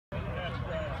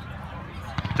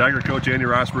Tiger coach Andy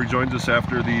Rostberg joins us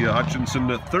after the Hutchinson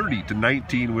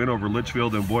 30-19 win over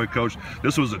Litchfield. And boy, coach,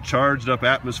 this was a charged up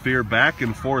atmosphere, back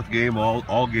and forth game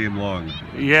all game long.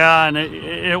 Yeah, and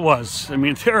it was. I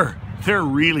mean, they're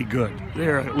really good.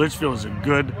 Litchfield is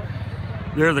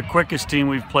they're the quickest team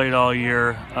we've played all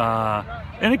year.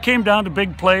 And it came down to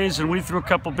big plays, and we threw a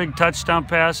couple big touchdown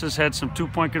passes, had some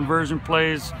two-point conversion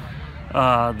plays.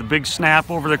 The big snap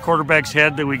over the quarterback's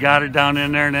head that we got it down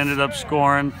in there and ended up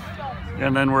scoring.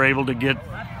 And then we're able to get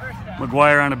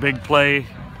McGuire on a big play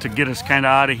to get us kind of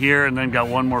out of here, and then got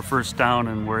one more first down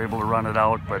and we're able to run it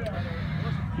out. But,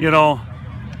 you know,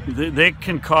 they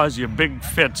can cause you big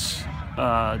fits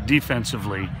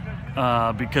defensively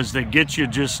because they get you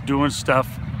just doing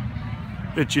stuff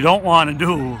that you don't want to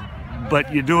do,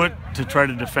 but you do it to try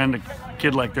to defend a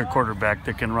kid like their quarterback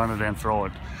that can run it and throw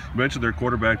it. You mentioned their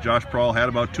quarterback, Josh Prawl, had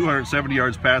about 270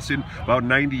 yards passing, about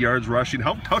 90 yards rushing.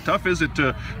 How tough is it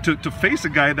to face a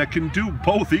guy that can do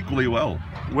both equally well?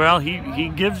 Well, he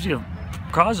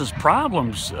causes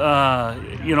problems.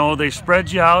 You know, they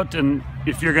spread you out, and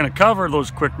if you're going to cover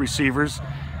those quick receivers,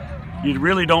 you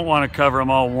really don't want to cover them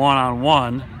all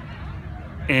one-on-one.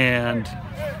 And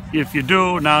if you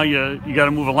do, now you got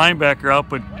to move a linebacker out,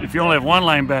 but if you only have one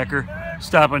linebacker,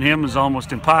 stopping him is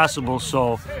almost impossible.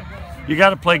 So you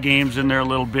got to play games in there a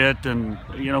little bit, and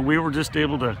you know, we were just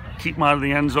able to keep them out of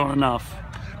the end zone enough.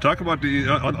 Talk about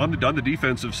on the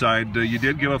defensive side, you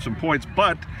did give up some points,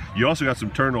 but you also got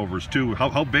some turnovers too.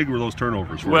 How big were those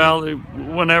turnovers for you? Well,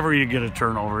 whenever you get a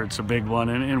turnover, it's a big one,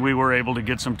 and we were able to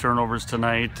get some turnovers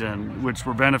tonight, and which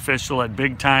were beneficial at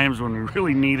big times when we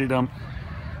really needed them.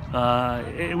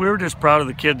 We were just proud of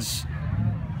the kids.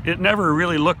 It never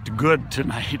really looked good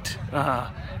tonight.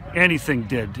 Anything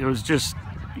did. It was just,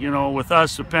 you know, with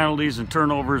us, the penalties and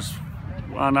turnovers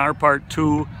on our part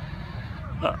too.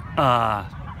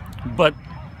 But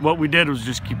what we did was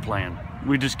just keep playing.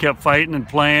 We just kept fighting and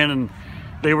playing, and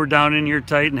they were down in here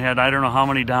tight and had I don't know how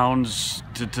many downs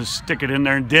to stick it in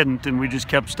there and didn't, and we just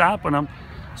kept stopping them.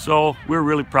 So we're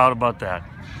really proud about that.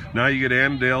 Now you get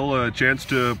Annandale a chance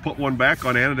to put one back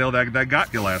on Annandale that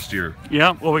got you last year.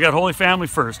 Yeah, well, we got Holy Family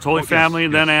first. Holy Family,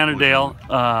 and then Annandale.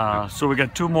 So we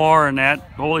got two more in that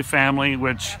Holy Family,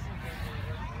 which,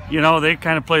 you know, they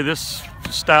kind of play this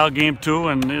style game too,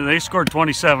 and they scored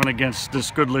 27 against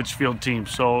this good Litchfield team.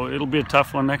 So it'll be a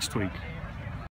tough one next week.